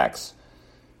contracts.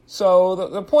 So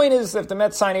the point is, if the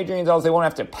Mets sign Adrian Gonzalez, they won't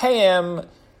have to pay him.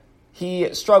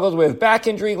 He struggled with back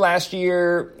injury last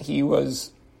year. He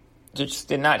just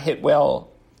did not hit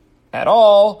well at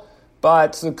all.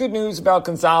 But the good news about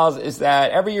Gonzalez is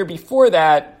that every year before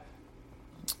that,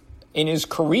 in his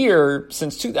career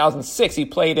since 2006, he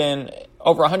played in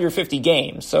over 150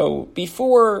 games. So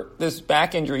before this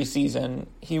back injury season,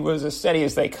 he was as steady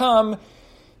as they come.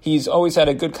 He's always had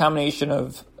a good combination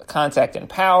of contact and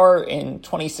power. In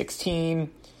 2016,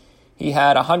 he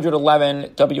had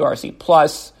 111 WRC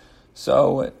plus.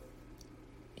 So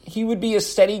he would be a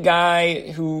steady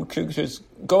guy who could just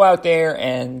go out there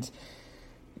and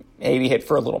maybe hit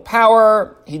for a little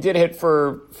power. He did hit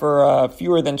for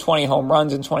fewer than 20 home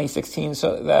runs in 2016.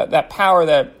 So that power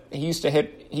that he used to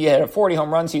hit, he had a 40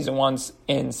 home run season once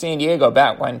in San Diego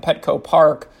back when Petco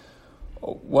Park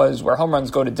was where home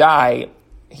runs go to die.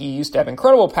 He used to have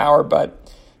incredible power,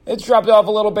 but it's dropped off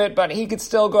a little bit. But he could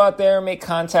still go out there, make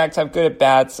contact, have good at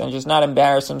bats, and just not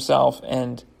embarrass himself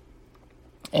and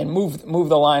move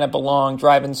the lineup along,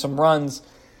 driving some runs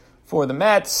for the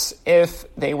Mets if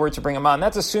they were to bring him on.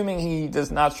 That's assuming he does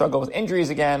not struggle with injuries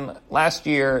again. Last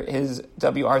year, his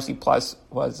WRC plus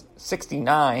was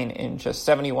 69 in just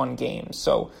 71 games.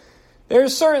 So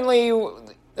there's certainly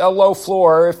a low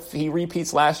floor. If he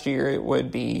repeats last year, it would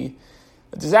be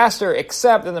a disaster,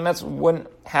 except that the Mets wouldn't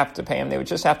have to pay him. They would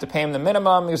just have to pay him the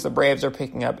minimum because the Braves are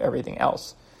picking up everything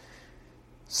else.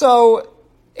 So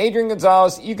Adrian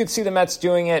Gonzalez, you could see the Mets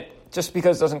doing it just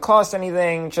because it doesn't cost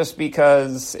anything, just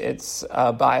because it's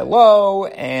buy low,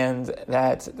 and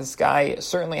that this guy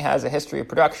certainly has a history of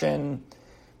production.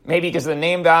 Maybe because of the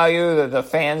name value, the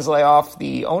fans lay off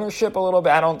the ownership a little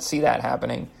bit. I don't see that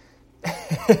happening.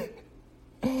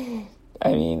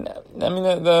 I mean,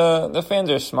 the fans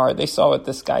are smart. They saw what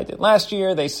this guy did last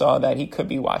year. They saw that he could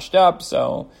be washed up,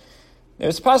 so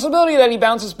there's a possibility that he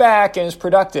bounces back and is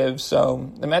productive.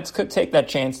 So the Mets could take that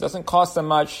chance. It doesn't cost them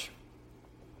much.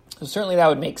 So certainly that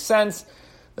would make sense.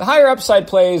 The higher upside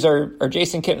plays are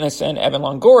Jason Kipnis and Evan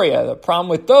Longoria. The problem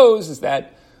with those is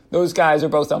that those guys are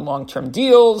both on long-term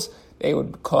deals. They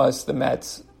would cause the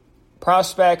Mets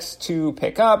prospects to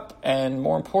pick up, and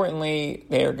more importantly,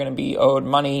 they are going to be owed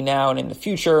money now and in the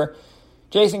future.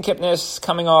 Jason Kipnis,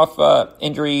 coming off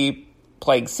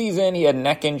injury-plagued season, he had a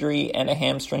neck injury and a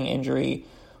hamstring injury,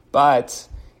 but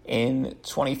in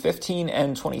 2015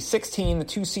 and 2016, the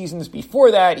 2 seasons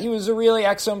before that, he was a really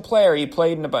excellent player. He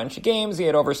played in a bunch of games. He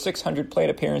had over 600 plate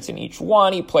appearances in each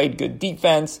one. He played good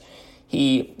defense.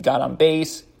 He got on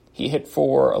base. He hit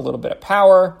for a little bit of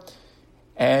power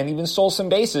and even stole some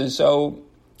bases. So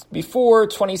before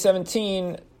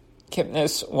 2017,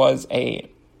 Kipnis was a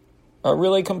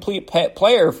really complete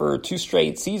player for 2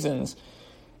 straight seasons.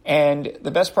 And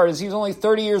the best part is he's only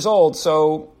 30 years old,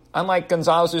 so unlike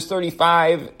Gonzalez, who's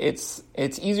 35, it's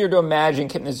easier to imagine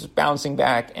Kipnis bouncing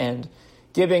back and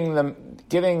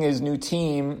giving his new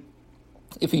team,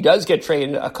 if he does get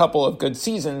traded, a couple of good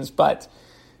seasons. But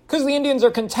because the Indians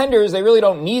are contenders, they really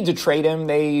don't need to trade him.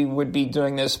 They would be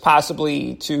doing this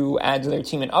possibly to add to their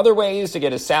team in other ways, to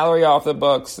get his salary off the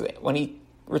books. When he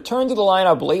returned to the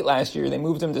lineup late last year, they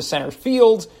moved him to center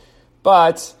field,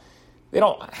 but they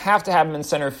don't have to have him in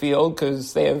center field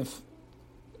because they have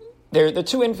the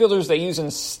 2 infielders they use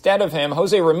instead of him.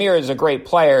 Jose Ramirez is a great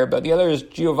player, but the other is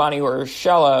Giovanni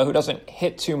Urshela, who doesn't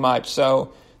hit too much.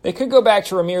 So they could go back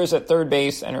to Ramirez at third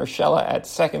base and Urshela at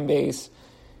second base,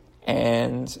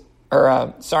 and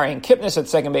Kipnis at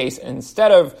second base and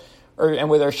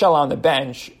with Urshela on the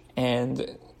bench,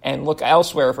 and look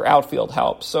elsewhere for outfield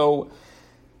help. So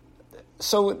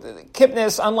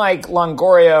Kipnis, unlike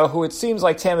Longoria, who it seems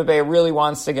like Tampa Bay really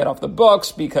wants to get off the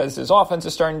books because his offense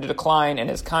is starting to decline and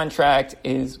his contract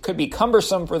could be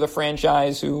cumbersome for the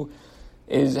franchise, who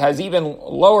has even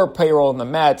lower payroll than the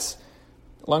Mets.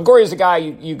 Longoria is a guy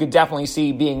you could definitely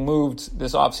see being moved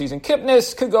this offseason.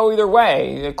 Kipnis could go either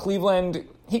way. Cleveland,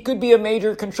 he could be a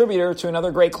major contributor to another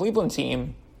great Cleveland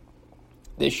team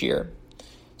this year.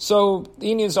 So the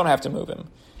Indians don't have to move him.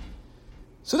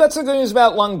 So that's the good news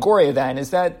about Longoria then,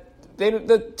 is that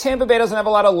the Tampa Bay doesn't have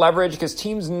a lot of leverage because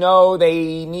teams know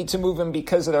they need to move him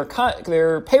because of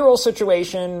their payroll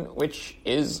situation, which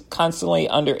is constantly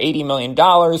under $80 million,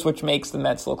 which makes the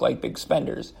Mets look like big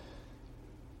spenders.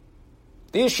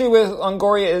 The issue with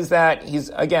Longoria is that he's,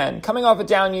 again, coming off a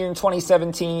down year in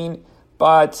 2017,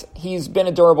 but he's been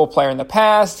a durable player in the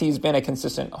past. He's been a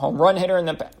consistent home run hitter in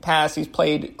the past. He's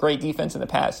played great defense in the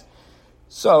past.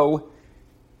 So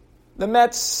the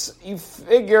Mets, you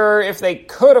figure if they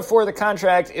could afford the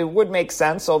contract, it would make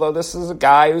sense, although this is a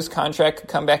guy whose contract could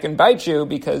come back and bite you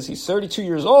because he's 32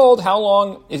 years old. How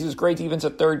long is his great defense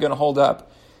at third going to hold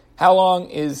up? How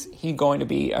long is he going to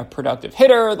be a productive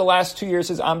hitter? The last 2 years,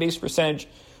 his on-base percentage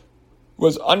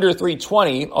was under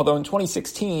 320, although in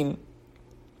 2016,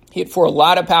 he hit for a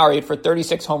lot of power. He hit for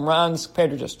 36 home runs compared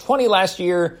to just 20 last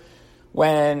year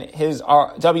when his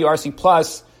WRC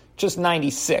plus just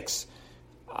 96.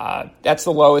 That's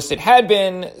the lowest it had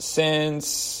been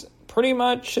since pretty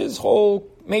much his whole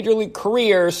major league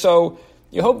career. So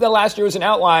you hope that last year was an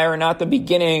outlier and not the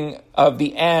beginning of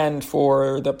the end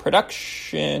for the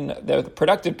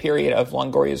productive period of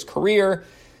Longoria's career.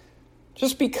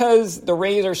 Just because the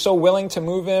Rays are so willing to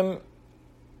move him,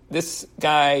 this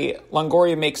guy,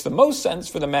 Longoria, makes the most sense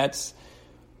for the Mets.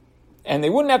 And they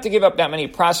wouldn't have to give up that many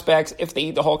prospects if they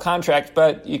eat the whole contract,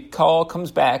 but it all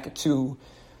comes back to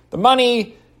the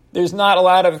money. There's not a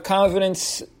lot of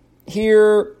confidence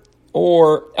here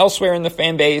or elsewhere in the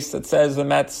fan base that says the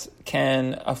Mets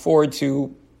can afford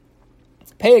to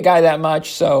pay a guy that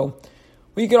much. So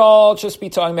we could all just be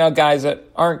talking about guys that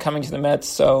aren't coming to the Mets.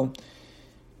 So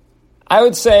I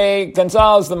would say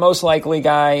Gonzalez is the most likely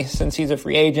guy since he's a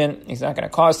free agent. He's not going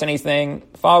to cost anything.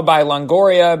 Followed by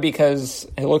Longoria because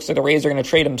it looks like the Rays are going to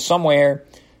trade him somewhere.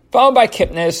 Followed by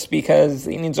Kipnis because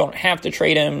the Indians don't have to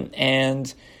trade him.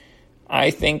 And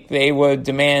I think they would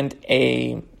demand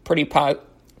a pretty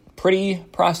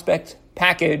prospect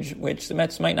package, which the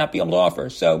Mets might not be able to offer.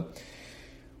 So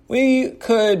we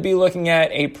could be looking at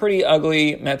a pretty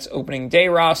ugly Mets opening day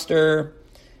roster.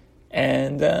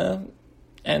 And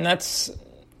that's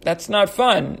not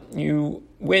fun. You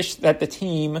wish that the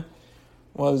team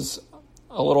was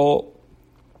a little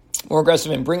more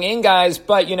aggressive in bringing in guys,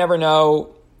 but you never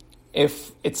know.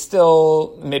 If it's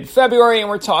still mid-February and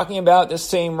we're talking about the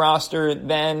same roster,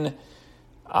 then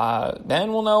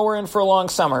we'll know we're in for a long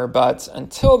summer. But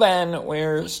until then,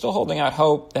 we're still holding out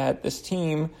hope that this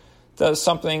team does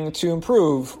something to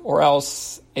improve, or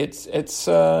else it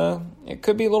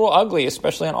could be a little ugly,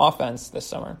 especially on offense this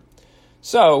summer.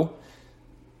 So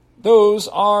those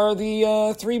are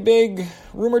the three big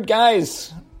rumored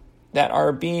guys that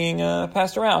are being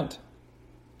passed around.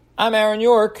 I'm Aaron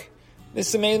York. This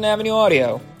is Amazing Avenue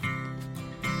Audio.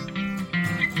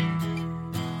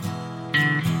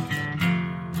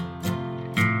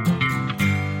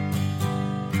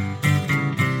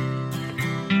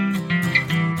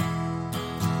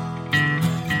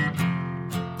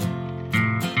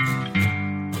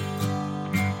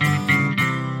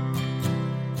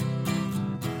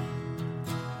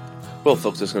 Well,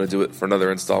 folks, that's going to do it for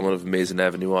another installment of Amazing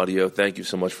Avenue Audio. Thank you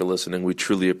so much for listening. We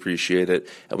truly appreciate it,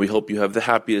 and we hope you have the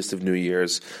happiest of New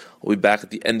Year's. We'll be back at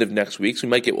the end of next week, so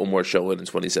we might get one more show in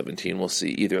 2017. We'll see,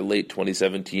 either late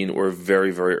 2017 or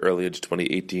very, very early into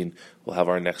 2018. We'll have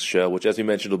our next show, which, as we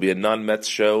mentioned, will be a non-Mets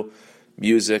show,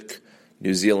 music,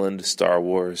 New Zealand, Star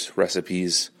Wars,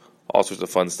 recipes, all sorts of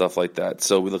fun stuff like that.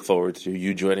 So we look forward to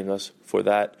you joining us for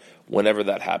that whenever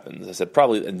that happens. I said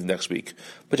probably in the next week,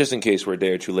 but just in case we're a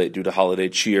day or two late due to holiday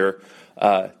cheer,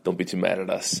 don't be too mad at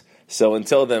us. So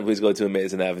until then, please go to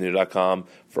AmazingAvenue.com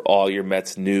for all your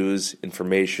Mets news,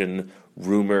 information,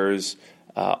 rumors,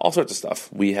 all sorts of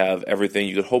stuff. We have everything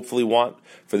you could hopefully want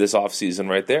for this offseason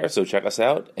right there. So check us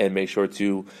out, and make sure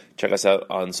to check us out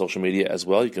on social media as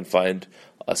well. You can find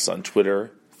us on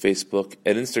Twitter, Facebook,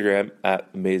 and Instagram at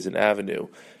Amazing Avenue.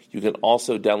 You can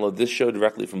also download this show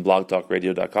directly from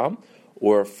blogtalkradio.com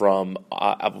or from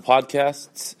Apple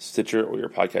Podcasts, Stitcher, or your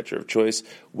podcatcher of choice.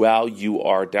 While you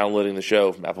are downloading the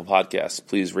show from Apple Podcasts,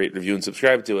 please rate, review, and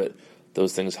subscribe to it.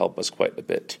 Those things help us quite a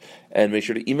bit. And make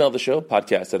sure to email the show,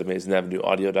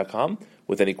 podcast@AmazingAvenueAudio.com,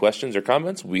 with any questions or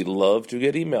comments. We love to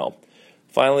get email.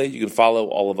 Finally, you can follow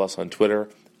all of us on Twitter.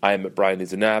 I am at Brian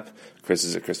Needs a Nap. Chris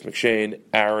is at Chris McShane.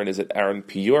 Aaron is at Aaron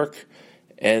P. York.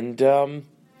 And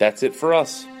that's it for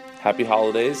us. Happy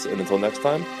holidays, and until next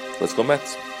time, let's go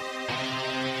Mets.